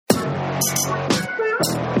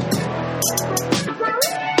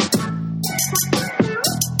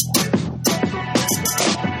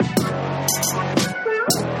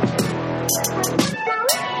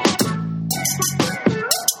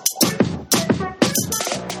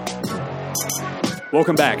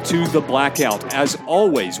Welcome back to The Blackout. As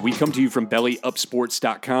always, we come to you from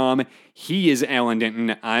BellyUpSports.com. He is Alan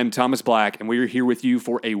Denton. I'm Thomas Black, and we're here with you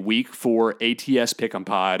for a Week 4 ATS Pick'em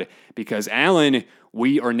Pod because, Alan,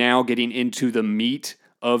 we are now getting into the meat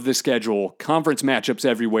of the schedule. Conference matchups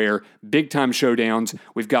everywhere, big-time showdowns.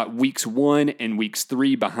 We've got Weeks 1 and Weeks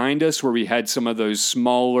 3 behind us where we had some of those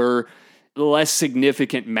smaller, less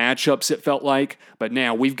significant matchups, it felt like. But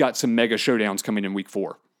now we've got some mega showdowns coming in Week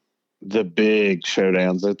 4. The big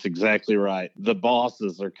showdowns. That's exactly right. The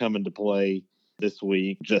bosses are coming to play this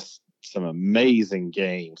week. Just some amazing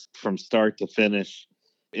games from start to finish.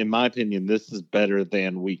 In my opinion, this is better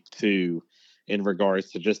than Week 2 in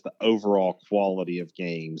regards to just the overall quality of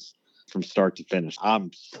games from start to finish.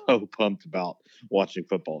 I'm so pumped about watching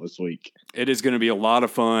football this week. It is going to be a lot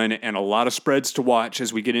of fun and a lot of spreads to watch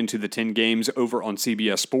as we get into the 10 games over on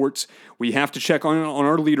CBS Sports. We have to check on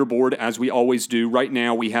our leaderboard as we always do. Right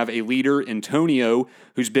now we have a leader, Antonio,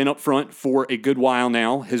 who's been up front for a good while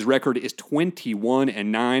now. His record is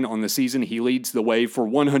 21-9 on the season. He leads the way for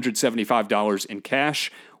 $175 in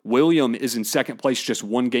cash. William is in second place, just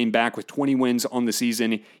one game back with 20 wins on the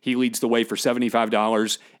season. He leads the way for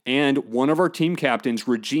 $75. And one of our team captains,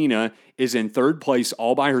 Regina, is in third place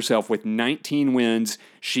all by herself with 19 wins.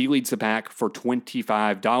 She leads the pack for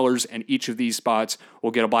 $25. And each of these spots will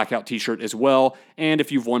get a Blackout t-shirt as well. And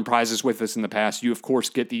if you've won prizes with us in the past, you, of course,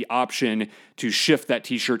 get the option to shift that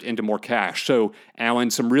t-shirt into more cash. So, Alan,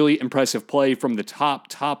 some really impressive play from the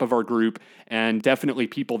top of our group, and definitely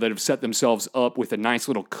people that have set themselves up with a nice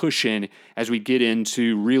little cushion as we get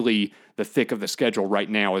into really the thick of the schedule right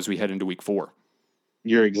now as we head into Week 4.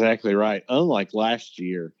 You're exactly right. Unlike last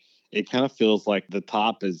year, it kind of feels like the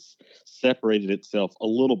top has separated itself a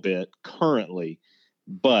little bit currently,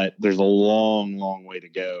 but there's a long, long way to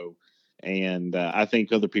go. And I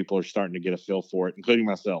think other people are starting to get a feel for it, including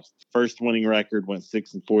myself. First winning record, went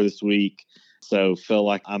 6-4 this week. So feel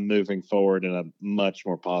like I'm moving forward in a much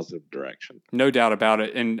more positive direction. No doubt about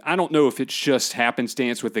it. And I don't know if it's just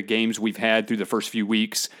happenstance with the games we've had through the first few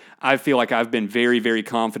weeks. I feel like I've been very, very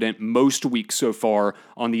confident most weeks so far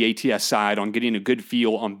on the ATS side on getting a good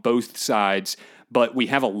feel on both sides. But we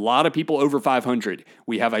have a lot of people over 500.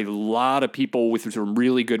 We have a lot of people with some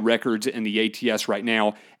really good records in the ATS right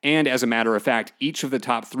now. And as a matter of fact, each of the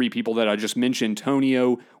top three people that I just mentioned,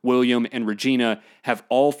 Tonio, William, and Regina, have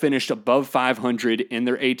all finished above 500 in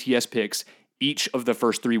their ATS picks each of the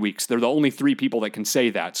first 3 weeks. They're the only three people that can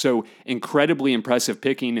say that. So incredibly impressive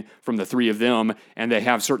picking from the three of them, and they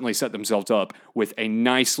have certainly set themselves up with a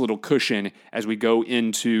nice little cushion as we go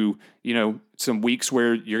into, some weeks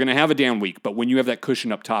where you're going to have a down week. But when you have that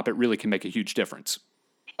cushion up top, it really can make a huge difference.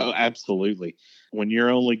 Oh, absolutely. When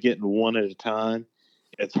you're only getting one at a time,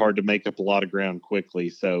 it's hard to make up a lot of ground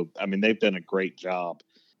quickly. So, they've done a great job,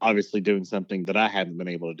 obviously doing something that I haven't been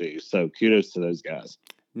able to do. So kudos to those guys.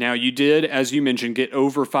 Now, you did, as you mentioned, get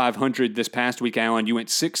over 500 this past week, Alan. You went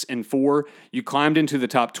 6-4. You climbed into the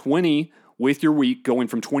top 20 with your week, going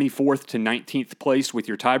from 24th to 19th place with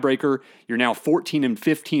your tiebreaker. You're now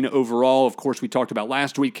 14-15 overall. Of course, we talked about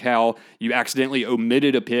last week how you accidentally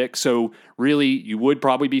omitted a pick. So really, you would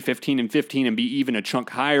probably be 15-15 and be even a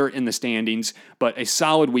chunk higher in the standings. But a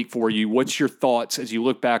solid week for you. What's your thoughts as you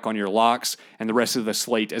look back on your locks and the rest of the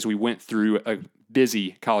slate as we went through a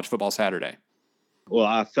busy college football Saturday? Well,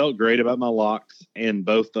 I felt great about my locks, and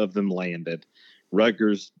both of them landed.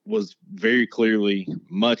 Rutgers was very clearly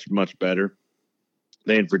much, much better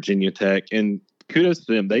than Virginia Tech, and kudos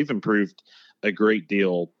to them. They've improved a great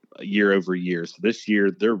deal year over year. So this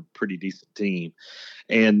year, they're a pretty decent team.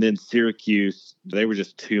 And then Syracuse, they were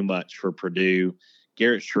just too much for Purdue.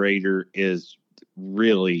 Garrett Schrader is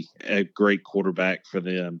really a great quarterback for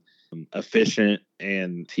them. Efficient,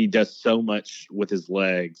 and he does so much with his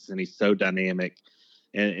legs, and he's so dynamic.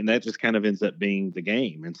 And that just kind of ends up being the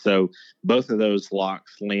game. And so both of those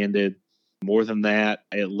locks landed. More than that,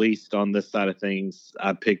 at least on this side of things,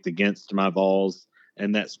 I picked against my Vols.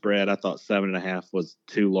 And that spread, I thought 7.5 was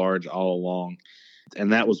too large all along.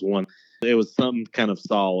 And that was one. It was some kind of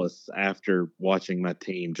solace after watching my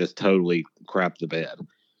team just totally crap the bed.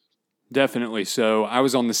 Definitely so. I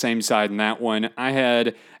was on the same side in that one. I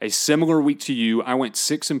had a similar week to you. I went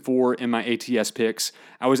 6-4 in my ATS picks.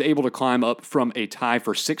 I was able to climb up from a tie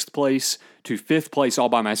for 6th place to 5th place all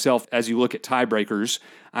by myself. As you look at tiebreakers,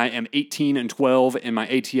 I am 18-12 in my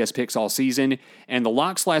ATS picks all season. And the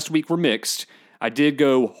locks last week were mixed. I did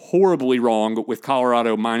go horribly wrong with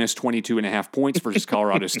Colorado minus 22.5 points versus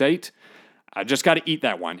Colorado State. I just got to eat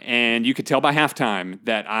that one. And you could tell by halftime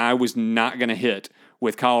that I was not going to hit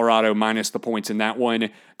with Colorado minus the points in that one.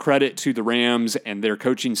 Credit to the Rams and their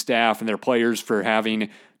coaching staff and their players for having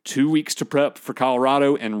 2 weeks to prep for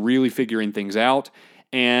Colorado and really figuring things out.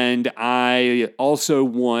 And I also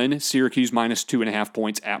won Syracuse minus 2.5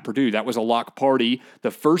 points at Purdue. That was a lock party,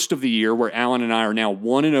 the first of the year, where Alan and I are now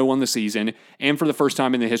 1-0 on the season. And for the first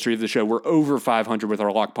time in the history of the show, we're over 500 with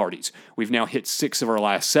our lock parties. We've now hit 6 of our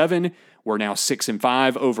last 7. We're now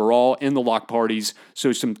 6-5 overall in the lock parties.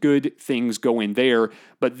 So some good things going there.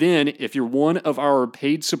 But then if you're one of our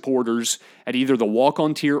paid supporters at either the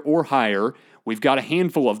walk-on tier or higher, we've got a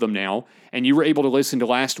handful of them now, and you were able to listen to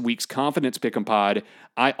last week's Confidence Pick'em Pod.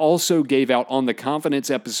 I also gave out on the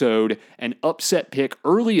Confidence episode an upset pick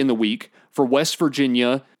early in the week for West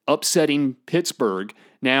Virginia upsetting Pittsburgh.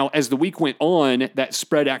 Now, as the week went on, that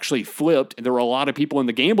spread actually flipped. There were a lot of people in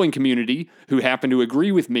the gambling community who happened to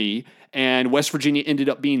agree with me, and West Virginia ended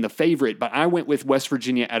up being the favorite. But I went with West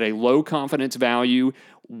Virginia at a low confidence value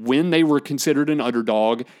when they were considered an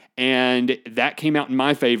underdog, and that came out in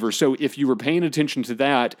my favor. So if you were paying attention to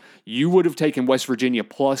that, you would have taken West Virginia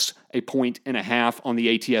plus 1.5 points on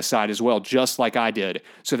the ATS side as well, just like I did.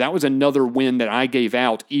 So that was another win that I gave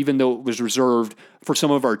out, even though it was reserved for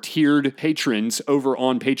some of our tiered patrons over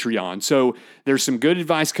on Patreon. So there's some good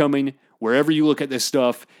advice coming wherever you look at this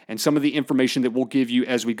stuff, and some of the information that we'll give you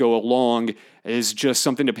as we go along is just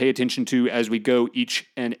something to pay attention to as we go each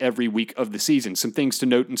and every week of the season. Some things to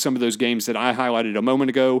note in some of those games that I highlighted a moment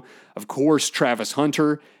ago. Of course, Travis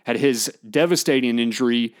Hunter had his devastating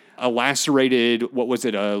injury, a lacerated,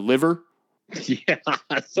 a liver? Yeah,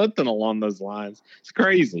 something along those lines. It's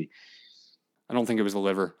crazy. I don't think it was the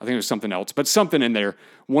liver. I think it was something else, but something in there.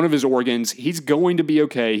 One of his organs. He's going to be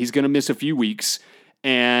okay. He's going to miss a few weeks.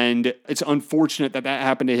 And it's unfortunate that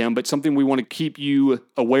happened to him, but something we want to keep you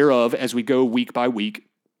aware of as we go week by week.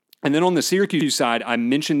 And then on the Syracuse side, I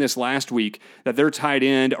mentioned this last week that their tight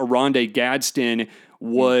end, Aronde Gadsden,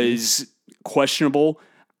 was questionable.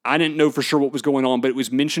 I didn't know for sure what was going on, but it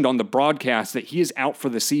was mentioned on the broadcast that he is out for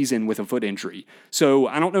the season with a foot injury. So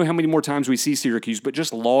I don't know how many more times we see Syracuse, but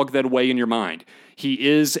just log that away in your mind. He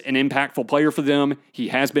is an impactful player for them. He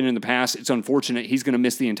has been in the past. It's unfortunate he's going to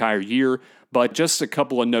miss the entire year, but just a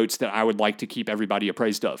couple of notes that I would like to keep everybody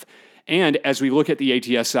appraised of. And as we look at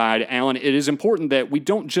the ATS side, Alan, it is important that we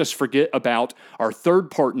don't just forget about our third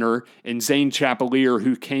partner in Zane Chapelier,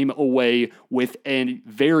 who came away with a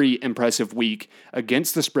very impressive week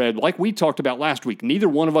against the spread. Like we talked about last week, neither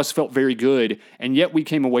one of us felt very good, and yet we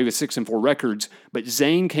came away with 6-4 records. But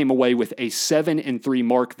Zane came away with a 7-3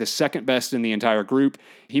 mark, the second best in the entire group.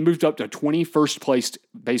 He moved up to 21st place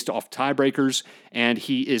based off tiebreakers, and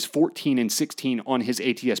he is 14-16 on his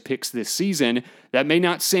ATS picks this season. That may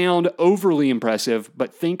not sound overly impressive,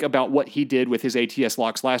 but think about what he did with his ATS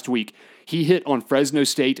locks last week. He hit on Fresno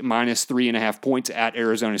State minus 3.5 points at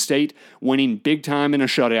Arizona State, winning big time in a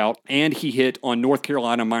shutout, and he hit on North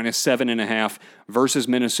Carolina minus 7.5 versus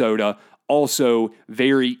Minnesota, also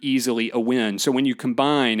very easily a win. So when you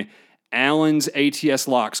combine Allen's ATS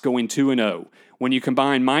locks going 2-0, when you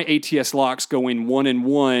combine my ATS locks going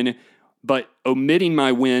 1-1, but omitting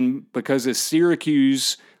my win because of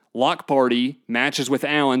Syracuse lock party matches with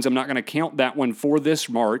Allen's, I'm not going to count that one for this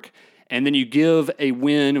mark. And then you give a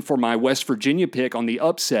win for my West Virginia pick on the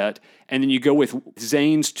upset, and then you go with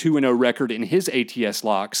Zane's 2-0 record in his ATS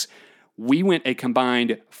locks. We went a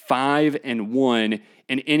combined 5-1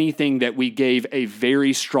 in anything that we gave a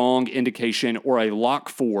very strong indication or a lock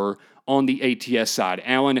for on the ATS side.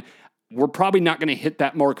 Alan, we're probably not going to hit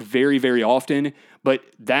that mark very, very often, but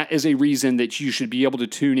that is a reason that you should be able to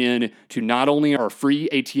tune in to not only our free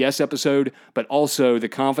ATS episode, but also the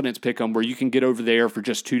Confidence Pick'em, where you can get over there for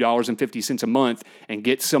just $2.50 a month and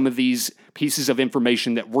get some of these pieces of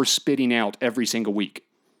information that we're spitting out every single week.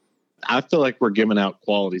 I feel like we're giving out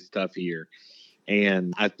quality stuff here,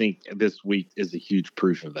 and I think this week is a huge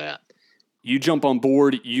proof of that. You jump on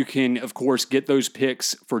board, you can, of course, get those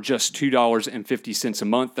picks for just $2.50 a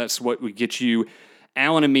month. That's what would get you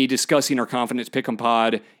Alan and me discussing our Confidence Pick'em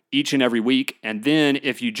Pod each and every week. And then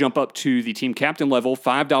if you jump up to the team captain level,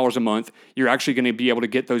 $5 a month, you're actually going to be able to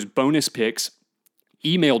get those bonus picks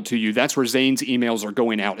emailed to you. That's where Zane's emails are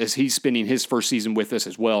going out as he's spending his first season with us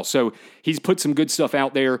as well. So he's put some good stuff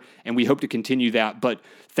out there, and we hope to continue that. But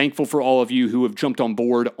thankful for all of you who have jumped on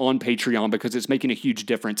board on Patreon, because it's making a huge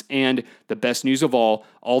difference. And the best news of all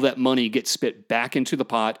that money gets spit back into the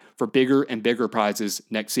pot for bigger and bigger prizes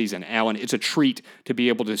next season. Alan, it's a treat to be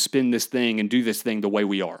able to spin this thing and do this thing the way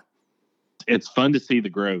we are. it's fun to see the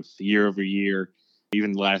growth year over year.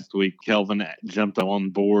 Even last week, Kelvin jumped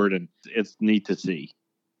on board, and it's neat to see.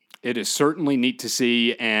 It is certainly neat to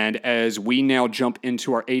see. And as we now jump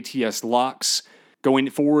into our ATS locks going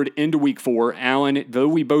forward into week 4, Alan, though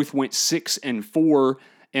we both went 6-4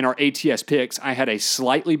 in our ATS picks, I had a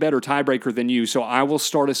slightly better tiebreaker than you. So I will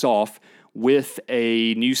start us off with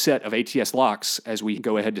a new set of ATS locks as we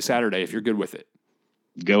go ahead to Saturday, if you're good with it.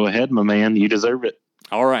 Go ahead, my man. You deserve it.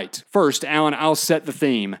 All right. First, Alan, I'll set the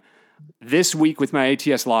theme. This week with my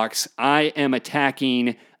ATS locks, I am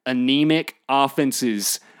attacking anemic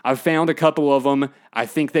offenses. I've found a couple of them. I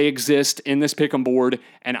think they exist in this pick'em board,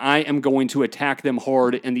 and I am going to attack them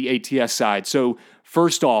hard in the ATS side. So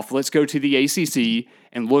first off, let's go to the ACC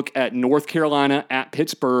and look at North Carolina at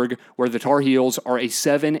Pittsburgh, where the Tar Heels are a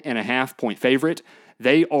 7.5-point favorite.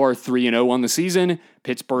 They are 3-0 on the season.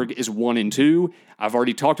 Pittsburgh is 1-2. I've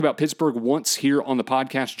already talked about Pittsburgh once here on the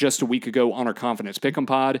podcast just a week ago on our Confidence Pick'em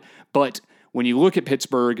pod. But when you look at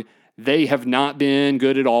Pittsburgh, they have not been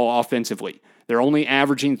good at all offensively. They're only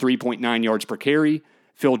averaging 3.9 yards per carry.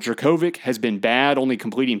 Phil Dracovic has been bad, only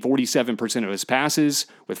completing 47% of his passes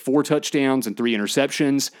with 4 touchdowns and 3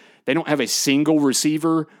 interceptions. They don't have a single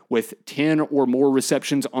receiver with 10 or more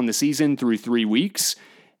receptions on the season through 3 weeks.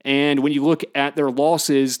 And when you look at their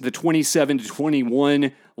losses, the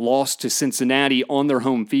 27-21 loss to Cincinnati on their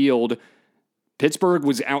home field, Pittsburgh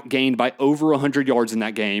was outgained by over 100 yards in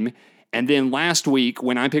that game. And then last week,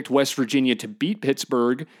 when I picked West Virginia to beat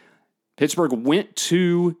Pittsburgh, Pittsburgh went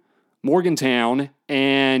to Morgantown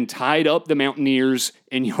and tied up the Mountaineers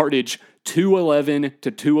in yardage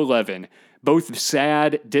 211-211. Both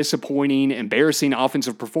sad, disappointing, embarrassing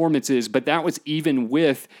offensive performances, but that was even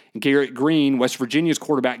with Garrett Green, West Virginia's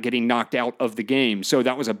quarterback, getting knocked out of the game. So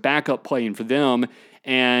that was a backup playing for them.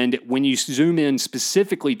 And when you zoom in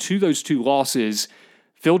specifically to those 2 losses,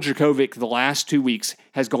 Phil Dracovic the last 2 weeks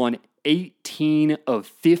has gone 18 of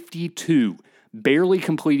 52, barely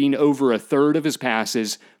completing over a third of his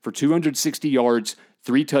passes for 260 yards,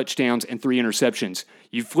 3 touchdowns, and 3 interceptions.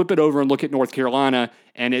 You flip it over and look at North Carolina,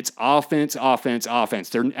 and it's offense.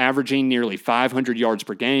 They're averaging nearly 500 yards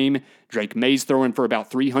per game. Drake May's throwing for about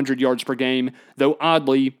 300 yards per game, though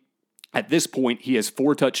oddly, at this point, he has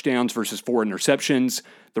 4 touchdowns versus 4 interceptions.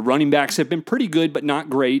 The running backs have been pretty good, but not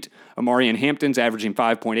great. Amarian Hampton's averaging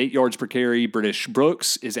 5.8 yards per carry. British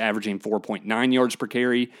Brooks is averaging 4.9 yards per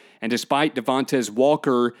carry. And despite Devontae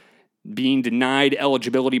Walker being denied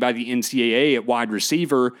eligibility by the NCAA at wide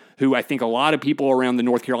receiver, who I think a lot of people around the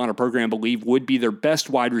North Carolina program believe would be their best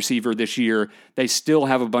wide receiver this year, they still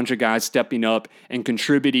have a bunch of guys stepping up and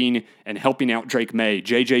contributing and helping out Drake May.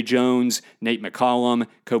 J.J. Jones, Nate McCollum,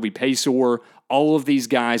 Kobe Paysour, all of these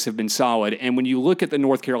guys have been solid. And when you look at the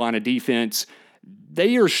North Carolina defense,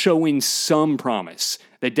 they are showing some promise.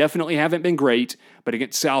 They definitely haven't been great, but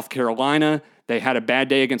against South Carolina, they had a bad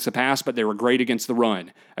day against the pass, but they were great against the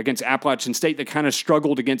run. Against Appalachian State, they kind of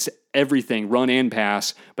struggled against everything, run and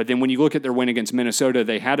pass. But then when you look at their win against Minnesota,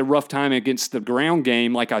 they had a rough time against the ground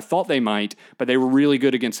game like I thought they might, but they were really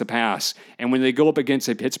good against the pass. And when they go up against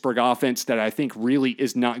a Pittsburgh offense that I think really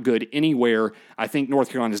is not good anywhere, I think North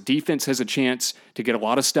Carolina's defense has a chance to get a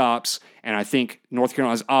lot of stops, and I think North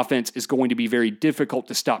Carolina's offense is going to be very difficult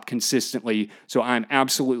to stop consistently. So I'm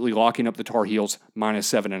absolutely locking up the Tar Heels minus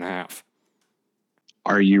 7.5.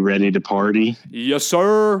 Are you ready to party? Yes,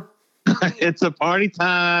 sir. It's a party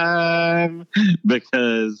time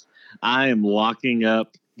because I am locking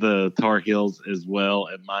up the Tar Heels as well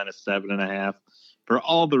at minus 7.5 for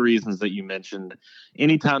all the reasons that you mentioned.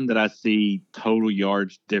 Anytime that I see total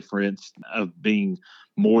yards difference of being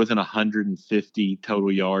more than 150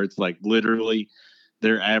 total yards, like literally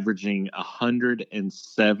they're averaging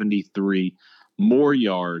 173 more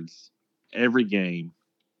yards every game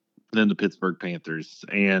than the Pittsburgh Panthers.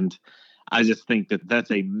 And I just think that that's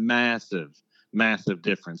a massive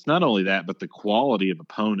difference. Not only that, but the quality of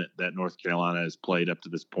opponent that North Carolina has played up to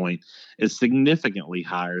this point is significantly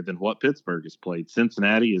higher than what Pittsburgh has played.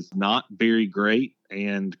 Cincinnati is not very great.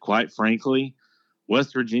 And quite frankly,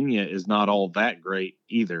 West Virginia is not all that great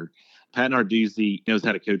either. Pat Narduzzi knows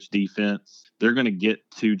how to coach defense. They're going to get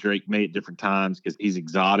to Drake May at different times because he's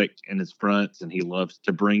exotic in his fronts and he loves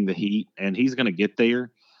to bring the heat, and he's going to get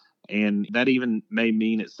there. And that even may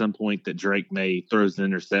mean at some point that Drake May throws an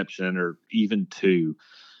interception or even 2.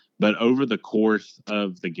 But over the course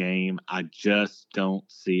of the game, I just don't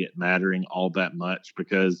see it mattering all that much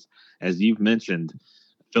because, as you've mentioned,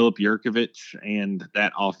 Philip Yurkovich and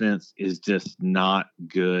that offense is just not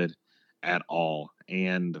good at all.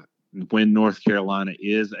 And when North Carolina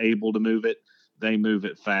is able to move it, they move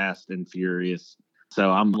it fast and furious. So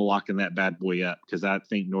I'm locking that bad boy up because I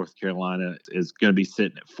think North Carolina is going to be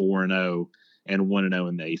sitting at 4-0 and 1-0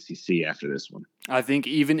 in the ACC after this one. I think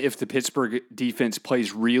even if the Pittsburgh defense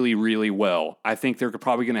plays really, really well, I think they're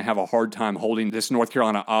probably going to have a hard time holding this North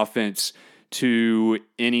Carolina offense to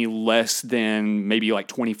any less than maybe like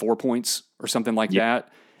 24 points or something like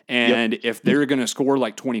that. And if they're going to score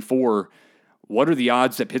like 24, what are the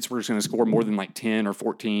odds that Pittsburgh's going to score more than like 10 or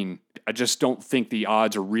 14? I just don't think the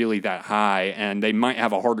odds are really that high, and they might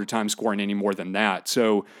have a harder time scoring any more than that.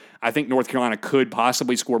 So I think North Carolina could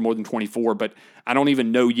possibly score more than 24, but I don't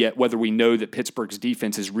even know yet whether we know that Pittsburgh's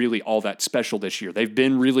defense is really all that special this year. They've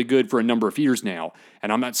been really good for a number of years now,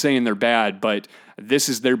 and I'm not saying they're bad, but this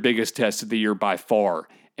is their biggest test of the year by far.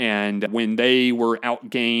 And when they were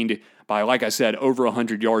outgained by, like I said, over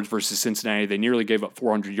 100 yards versus Cincinnati, they nearly gave up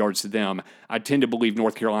 400 yards to them. I tend to believe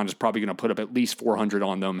North Carolina is probably going to put up at least 400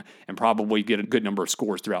 on them and probably get a good number of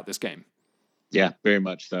scores throughout this game. Yeah, very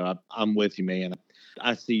much so. I'm with you, man.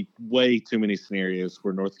 I see way too many scenarios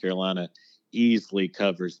where North Carolina easily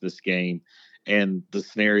covers this game, and the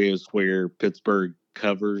scenarios where Pittsburgh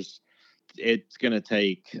covers, it's going to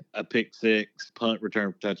take a pick six, punt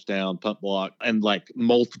return for touchdown, punt block, and like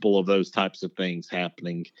multiple of those types of things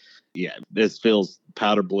happening. Yeah, this feels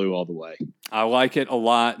powder blue all the way. I like it a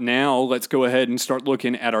lot. Now let's go ahead and start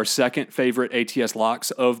looking at our second favorite ATS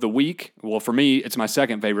locks of the week. Well, for me, it's my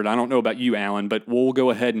second favorite. I don't know about you, Alan, but we'll go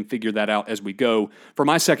ahead and figure that out as we go. For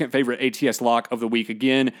my second favorite ATS lock of the week,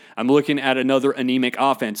 again, I'm looking at another anemic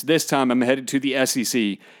offense. This time I'm headed to the SEC,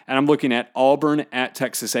 and I'm looking at Auburn at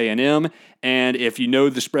Texas A&M. And if you know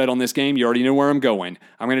the spread on this game, you already know where I'm going.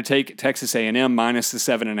 I'm going to take Texas A&M minus the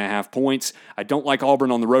 7.5 points. I don't like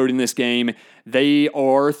Auburn on the road in this game. They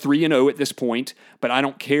are 3-0 at this point, but I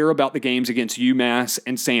don't care about the games against UMass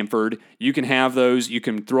and Samford. You can have those. You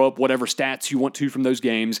can throw up whatever stats you want to from those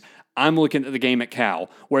games. I'm looking at the game at Cal,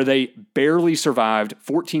 where they barely survived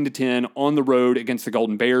 14-10 on the road against the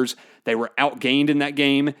Golden Bears. They were outgained in that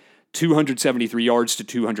game, 273 yards to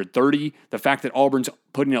 230. The fact that Auburn's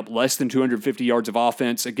putting up less than 250 yards of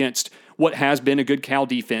offense against what has been a good Cal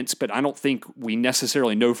defense, but I don't think we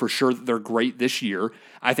necessarily know for sure that they're great this year.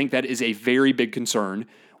 I think that is a very big concern.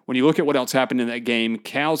 When you look at what else happened in that game,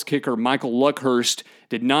 Cal's kicker, Michael Luckhurst,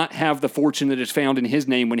 did not have the fortune that is found in his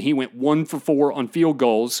name when he went 1 for 4 on field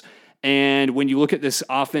goals. And when you look at this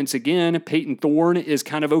offense again, Peyton Thorne is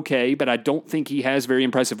kind of okay, but I don't think he has very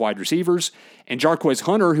impressive wide receivers. And Jarquez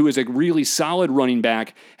Hunter, who is a really solid running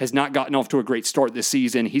back, has not gotten off to a great start this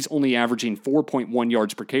season. He's only averaging 4.1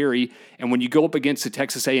 yards per carry. And when you go up against the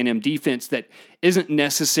Texas A&M defense that isn't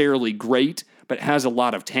necessarily great, but has a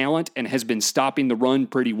lot of talent and has been stopping the run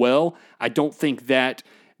pretty well, I don't think that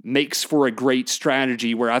makes for a great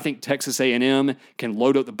strategy where I think Texas A&M can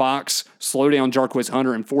load up the box, slow down Jarquez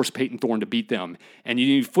Hunter, and force Peyton Thorne to beat them. And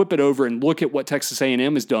you flip it over and look at what Texas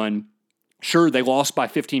A&M has done. Sure, they lost by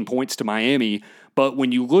 15 points to Miami, but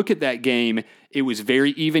when you look at that game, it was very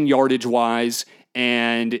even yardage-wise.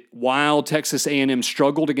 And while Texas A&M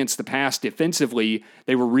struggled against the pass defensively,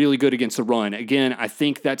 they were really good against the run. Again, I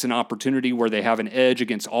think that's an opportunity where they have an edge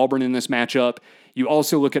against Auburn in this matchup. You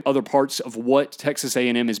also look at other parts of what Texas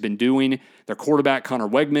A&M has been doing. Their quarterback, Connor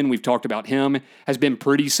Wegman, we've talked about him, has been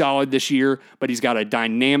pretty solid this year, but he's got a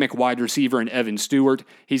dynamic wide receiver in Evan Stewart.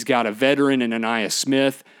 He's got a veteran in Aniyah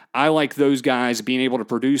Smith. I like those guys being able to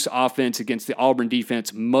produce offense against the Auburn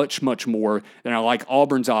defense much, much more than I like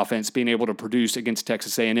Auburn's offense being able to produce against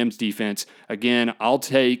Texas A&M's defense. Again, I'll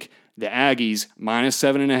take the Aggies minus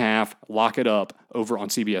 7.5, lock it up over on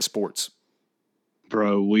CBS Sports.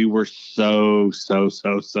 Bro, we were so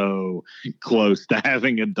close to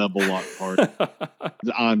having a double lock party.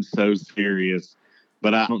 I'm so serious.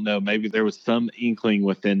 But I don't know, maybe there was some inkling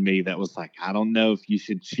within me that was like, I don't know if you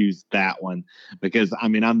should choose that one. Because, I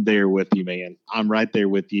mean, I'm there with you, man. I'm right there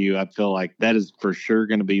with you. I feel like that is for sure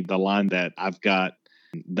going to be the line that I've got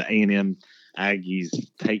the A&M Aggies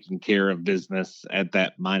taking care of business at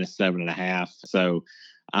that minus 7.5. So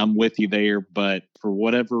I'm with you there. But for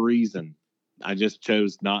whatever reason, I just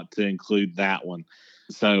chose not to include that one.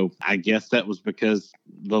 So I guess that was because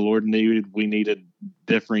the Lord knew we needed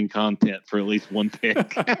differing content for at least one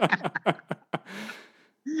pick.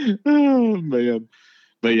 Oh, man.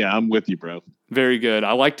 But yeah, I'm with you, bro. Very good.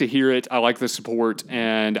 I like to hear it. I like the support,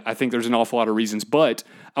 and I think there's an awful lot of reasons. But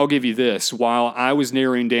I'll give you this. While I was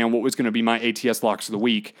narrowing down what was going to be my ATS locks of the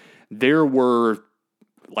week, there were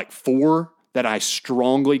like 4 that I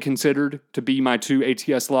strongly considered to be my 2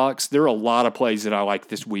 ATS locks. There are a lot of plays that I like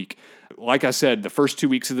this week. Like I said, the first 2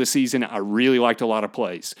 weeks of the season, I really liked a lot of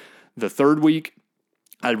plays. The third week,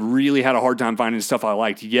 I really had a hard time finding stuff I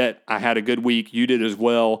liked, yet I had a good week. You did as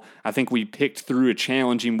well. I think we picked through a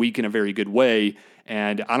challenging week in a very good way.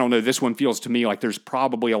 And I don't know, this one feels to me like there's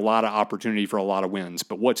probably a lot of opportunity for a lot of wins.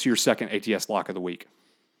 But what's your second ATS lock of the week?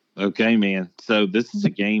 Okay, man. So this is a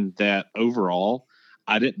game that overall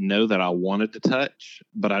I didn't know that I wanted to touch,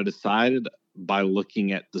 but I decided by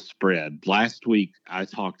looking at the spread. Last week, I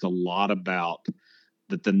talked a lot about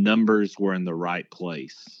that the numbers were in the right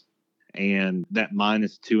place. And that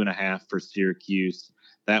 -2.5 for Syracuse,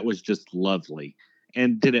 that was just lovely.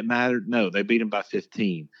 And did it matter? No, they beat them by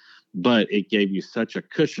 15, but it gave you such a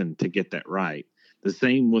cushion to get that right. The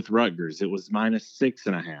same with Rutgers. It was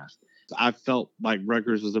 -6.5. I felt like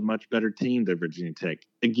Rutgers was a much better team than Virginia Tech.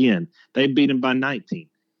 Again, they beat them by 19.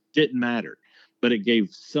 Didn't matter, but it gave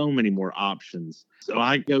so many more options. So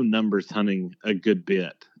I go numbers hunting a good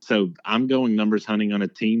bit. So I'm going numbers hunting on a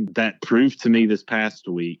team that proved to me this past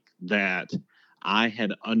week that I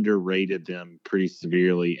had underrated them pretty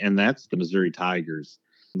severely, and that's the Missouri Tigers.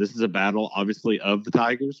 This is a battle, obviously, of the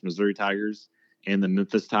Tigers, Missouri Tigers, and the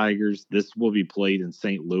Memphis Tigers. This will be played in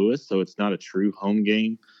St. Louis, so it's not a true home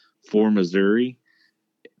game for Missouri.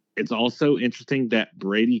 It's also interesting that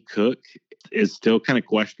Brady Cook is still kind of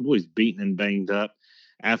questionable. He's beaten and banged up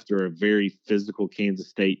after a very physical Kansas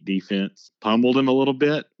State defense pummeled him a little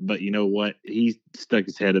bit. But you know what? He stuck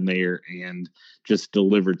his head in there and just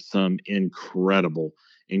delivered some incredible,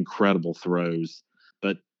 incredible throws.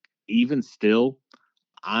 But even still,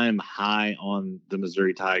 I'm high on the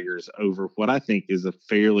Missouri Tigers over what I think is a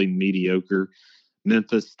fairly mediocre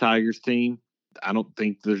Memphis Tigers team. I don't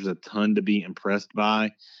think there's a ton to be impressed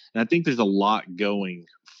by. And I think there's a lot going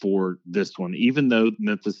for this one, even though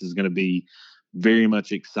Memphis is going to be very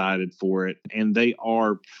much excited for it. And they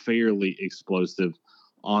are fairly explosive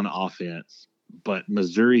on offense. But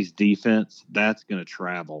Missouri's defense, that's going to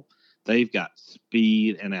travel. They've got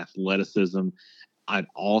speed and athleticism at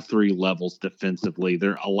all three levels defensively.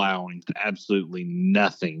 They're allowing absolutely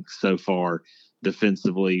nothing so far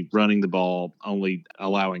defensively, running the ball, only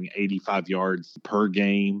allowing 85 yards per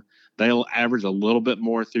game. They'll average a little bit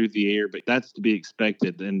more through the air, but that's to be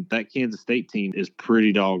expected. And that Kansas State team is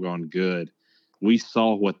pretty doggone good. We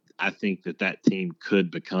saw what I think that team could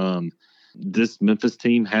become. This Memphis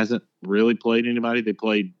team hasn't really played anybody. They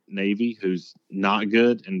played Navy, who's not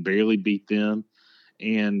good, and barely beat them.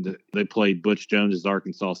 And they played Butch Jones's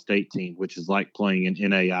Arkansas State team, which is like playing an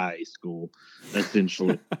NAIA school,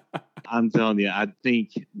 essentially. I'm telling you, I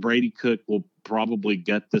think Brady Cook will probably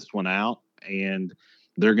gut this one out, and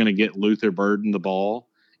they're going to get Luther Burden the ball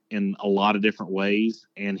in a lot of different ways,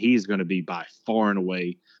 and he's going to be by far and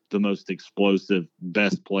away the most explosive,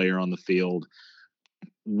 best player on the field,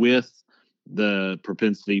 with the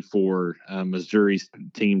propensity for Missouri's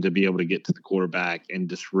team to be able to get to the quarterback and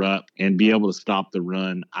disrupt and be able to stop the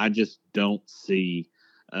run. I just don't see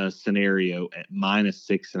a scenario at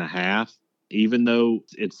 -6.5, even though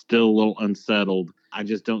it's still a little unsettled. I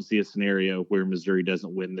just don't see a scenario where Missouri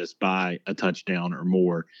doesn't win this by a touchdown or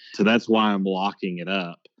more. So that's why I'm locking it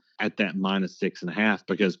up at that -6.5,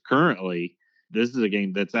 because currently this is a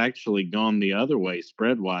game that's actually gone the other way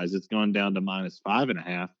spread wise. It's gone down to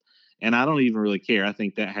 -5.5. And I don't even really care. I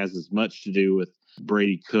think that has as much to do with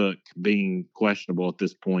Brady Cook being questionable at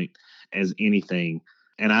this point as anything.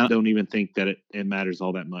 And I don't even think that it matters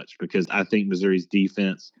all that much, because I think Missouri's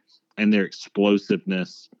defense and their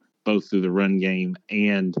explosiveness, both through the run game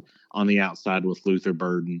and on the outside with Luther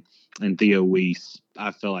Burden and Theo Weiss, I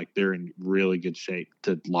feel like they're in really good shape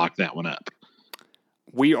to lock that one up.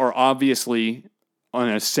 We are obviously on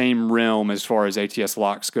a same realm as far as ATS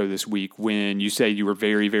locks go this week, when you say you were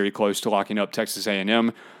very, very close to locking up Texas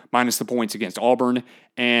A&M minus the points against Auburn.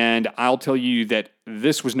 And I'll tell you that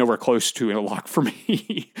this was nowhere close to a lock for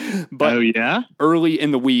me. But oh, yeah? Early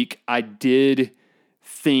in the week, I did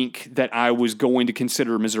think that I was going to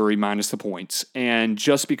consider Missouri minus the points. And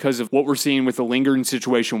just because of what we're seeing with the lingering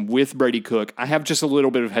situation with Brady Cook, I have just a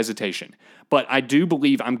little bit of hesitation. But I do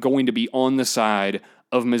believe I'm going to be on the side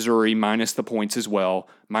of Missouri minus the points as well,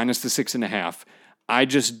 minus the 6.5. I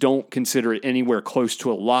just don't consider it anywhere close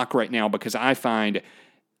to a lock right now, because I find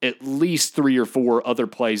at least 3 or 4 other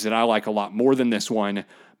plays that I like a lot more than this one.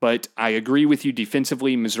 But I agree with you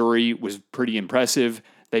defensively. Missouri was pretty impressive.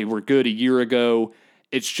 They were good a year ago.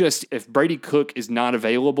 It's just, if Brady Cook is not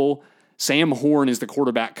available, Sam Horn is the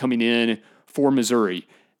quarterback coming in for Missouri.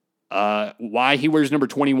 Why he wears number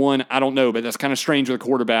 21, I don't know, but that's kind of strange with a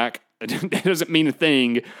quarterback. That doesn't mean a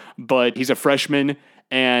thing, but he's a freshman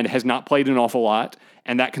and has not played an awful lot,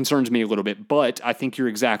 and that concerns me a little bit. But I think you're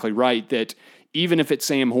exactly right that even if it's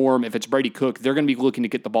Sam Horn, if it's Brady Cook, they're going to be looking to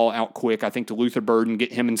get the ball out quick. I think to Luther Burden,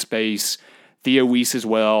 get him in space. Theo Weiss as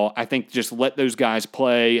well. I think just let those guys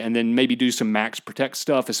play and then maybe do some max protect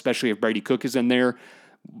stuff, especially if Brady Cook is in there,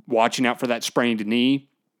 watching out for that sprained knee.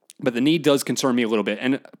 But the knee does concern me a little bit,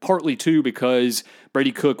 and partly, too, because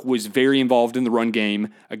Brady Cook was very involved in the run game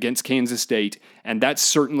against Kansas State, and that's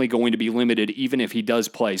certainly going to be limited even if he does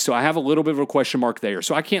play. So I have a little bit of a question mark there.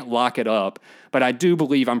 So I can't lock it up, but I do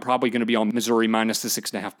believe I'm probably going to be on Missouri minus the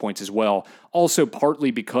 6.5 points as well. Also,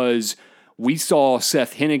 partly because we saw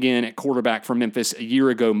Seth Hennigan at quarterback for Memphis a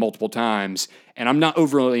year ago multiple times, and I'm not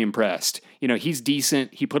overly impressed. He's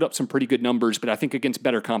decent. He put up some pretty good numbers, but I think against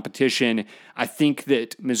better competition, I think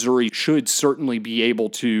that Missouri should certainly be able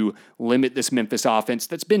to limit this Memphis offense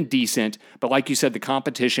that's been decent. But like you said, the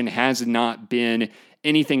competition has not been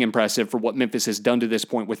anything impressive for what Memphis has done to this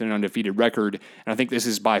point with an undefeated record. And I think this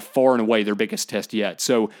is by far and away their biggest test yet.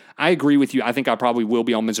 So I agree with you. I think I probably will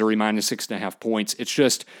be on Missouri minus 6.5 points. It's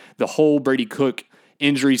just the whole Brady Cook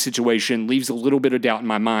injury situation leaves a little bit of doubt in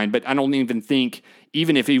my mind, but I don't even think,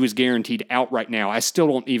 even if he was guaranteed out right now, I still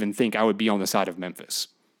don't even think I would be on the side of Memphis.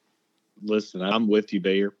 Listen, I'm with you,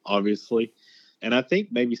 Bayer, obviously. And I think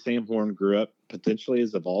maybe Sam Horn grew up potentially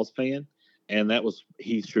as a Vols fan, and that was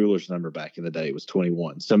Heath Schuler's number back in the day. It was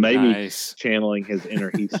 21. So maybe channeling his inner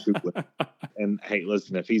Heath Schuler. And, hey,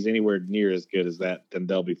 listen, if he's anywhere near as good as that, then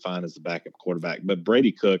they'll be fine as the backup quarterback. But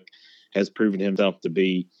Brady Cook has proven himself to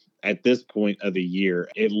be, at this point of the year,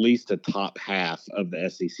 at least a top half of the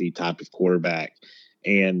SEC type of quarterback.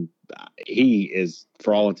 And he is,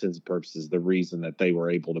 for all intents and purposes, the reason that they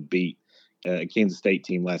were able to beat a Kansas State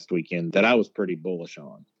team last weekend that I was pretty bullish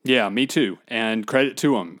on. Yeah, me too. And credit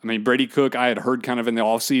to him. I mean, Brady Cook, I had heard kind of in the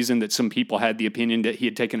offseason that some people had the opinion that he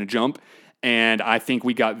had taken a jump. And I think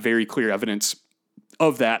we got very clear evidence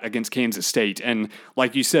of that against Kansas State. And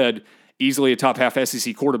like you said, easily a top half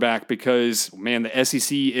SEC quarterback because, man, the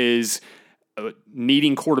SEC is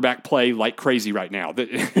needing quarterback play like crazy right now.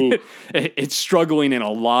 It's struggling in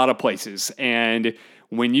a lot of places. And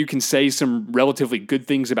when you can say some relatively good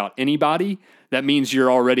things about anybody, that means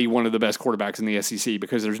you're already one of the best quarterbacks in the SEC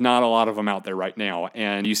because there's not a lot of them out there right now.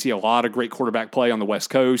 And you see a lot of great quarterback play on the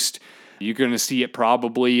West Coast. You're going to see it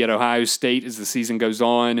probably at Ohio State as the season goes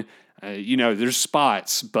on. There's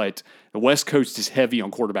spots, but the West Coast is heavy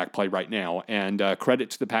on quarterback play right now, and credit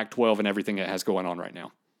to the Pac-12 and everything it has going on right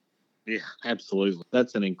now. Yeah, absolutely.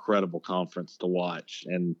 That's an incredible conference to watch,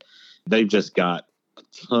 and they've just got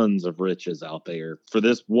tons of riches out there for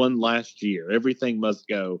this one last year. Everything must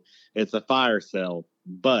go. It's a fire sale,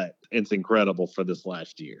 but it's incredible for this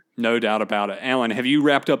last year. No doubt about it. Alan, have you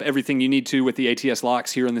wrapped up everything you need to with the ATS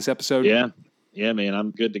locks here in this episode? Yeah, man, I'm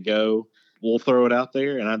good to go. We'll throw it out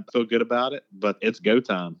there, and I feel good about it, but it's go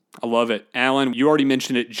time. I love it. Alan, you already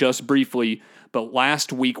mentioned it just briefly, but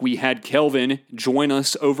last week we had Kelvin join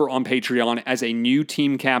us over on Patreon as a new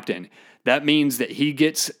team captain. That means that he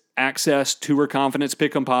gets access to our Confidence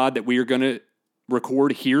Pick'em pod that we are going to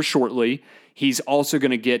record here shortly. He's also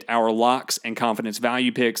going to get our locks and confidence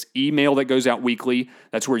value picks email that goes out weekly.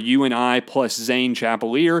 That's where you and I plus Zane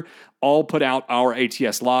Chapelier all put out our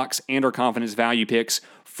ATS locks and our confidence value picks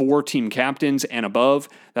for team captains and above.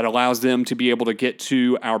 That allows them to be able to get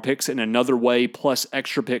to our picks in another way, plus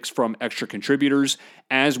extra picks from extra contributors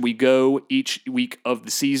as we go each week of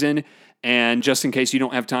the season. And just in case you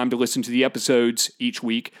don't have time to listen to the episodes each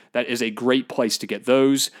week, that is a great place to get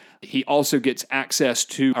those. He also gets access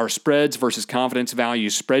to our spreads versus confidence value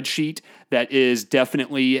spreadsheet. That is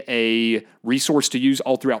definitely a resource to use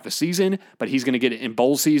all throughout the season, but he's going to get it in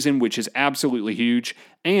bowl season, which is absolutely huge.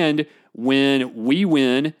 And when we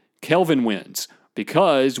win, Kelvin wins.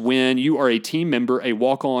 Because when you are a team member, a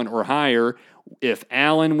walk-on or higher, if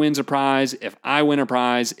Alan wins a prize, if I win a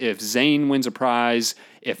prize, if Zane wins a prize,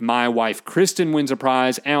 if my wife Kristen wins a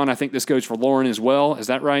prize, Alan, I think this goes for Lauren as well. Is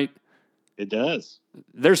that right? It does.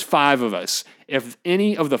 There's 5 of us. If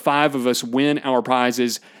any of the 5 of us win our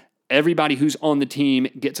prizes, everybody who's on the team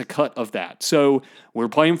gets a cut of that. So we're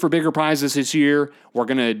playing for bigger prizes this year. We're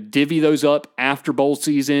going to divvy those up after bowl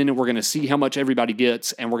season. We're going to see how much everybody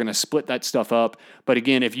gets, and we're going to split that stuff up. But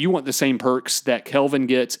again, if you want the same perks that Kelvin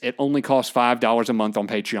gets, it only costs $5 a month on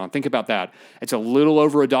Patreon. Think about that. It's a little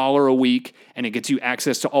over $1 a week, and it gets you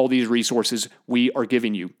access to all these resources we are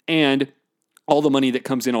giving you. And all the money that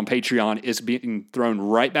comes in on Patreon is being thrown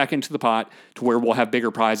right back into the pot to where we'll have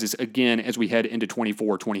bigger prizes again as we head into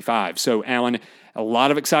 24-25. So, Alan, a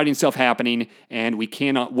lot of exciting stuff happening, and we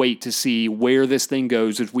cannot wait to see where this thing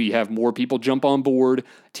goes as we have more people jump on board,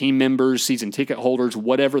 team members, season ticket holders,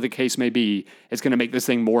 whatever the case may be. It's going to make this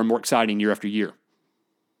thing more and more exciting year after year.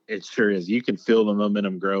 It sure is. You can feel the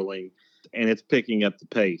momentum growing, and it's picking up the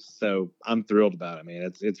pace. So I'm thrilled about it,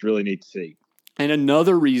 man. It's really neat to see. And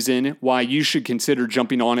another reason why you should consider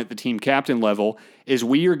jumping on at the team captain level is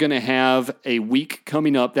we are going to have a week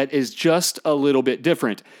coming up that is just a little bit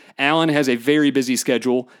different. Alan has a very busy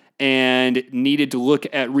schedule and needed to look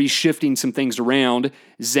at reshifting some things around.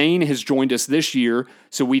 Zane has joined us this year,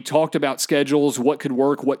 so we talked about schedules, what could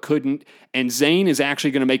work, what couldn't, and Zane is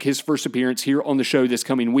actually going to make his first appearance here on the show this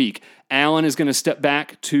coming week. Alan is going to step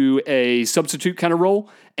back to a substitute kind of role,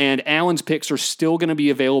 and Alan's picks are still going to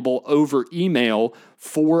be available over email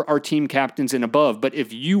for our team captains and above. But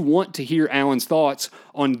if you want to hear Alan's thoughts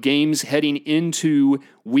on games heading into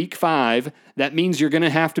week 5, that means you're going to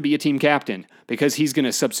have to be a team captain because he's going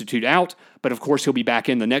to substitute out. But of course, he'll be back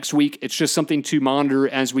in the next week. It's just something to monitor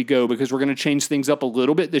as we go because we're going to change things up a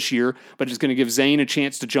little bit this year, but it's going to give Zane a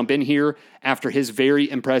chance to jump in here after his very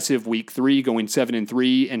impressive week 3, going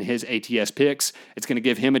 7-3 and his ATS picks. It's going to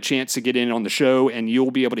give him a chance to get in on the show, and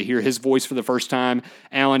you'll be able to hear his voice for the first time.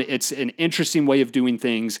 Alan, it's an interesting way of doing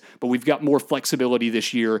things, but we've got more flexibility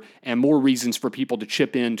this year and more reasons for people to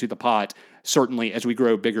chip into the pot, certainly as we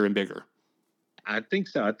grow bigger and bigger. I think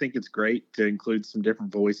so. I think it's great to include some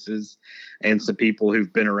different voices and some people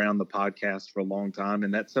who've been around the podcast for a long time.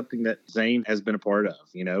 And that's something that Zane has been a part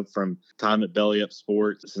of, from time at Belly Up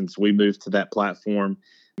Sports since we moved to that platform.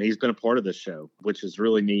 He's been a part of the show, which is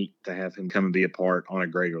really neat to have him come and be a part on a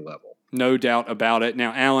greater level. No doubt about it.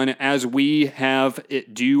 Now, Alan, as we have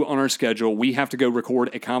it due on our schedule, we have to go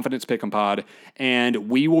record a Confidence Pick'em Pod, and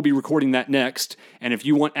we will be recording that next. And if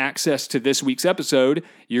you want access to this week's episode,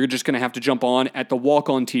 you're just going to have to jump on at the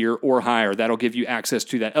walk-on tier or higher. That'll give you access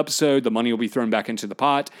to that episode. The money will be thrown back into the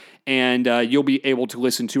pot, and you'll be able to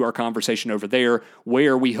listen to our conversation over there,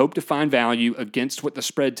 where we hope to find value against what the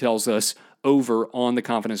spread tells us over on the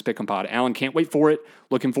Confidence Pick'em Pod. Alan, can't wait for it.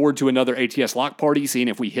 Looking forward to another ATS lock party, seeing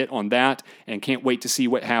if we hit on that, and can't wait to see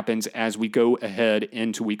what happens as we go ahead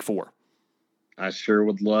into week 4. I sure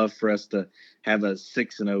would love for us to have a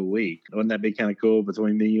 6-0 week. Wouldn't that be kind of cool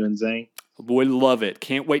between me, you, and Zane? Would love it.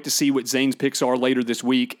 Can't wait to see what Zane's picks are later this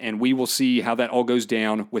week, and we will see how that all goes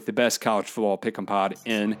down with the best college football pick'em pod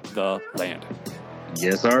in the land.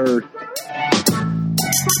 Yes, sir.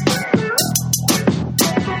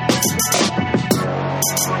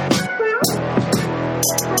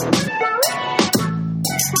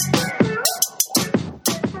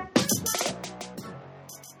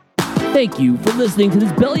 Thank you for listening to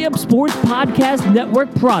this Belly Up Sports Podcast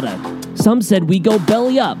Network product. Some said we go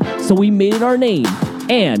belly up, so we made it our name,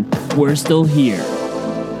 and we're still here.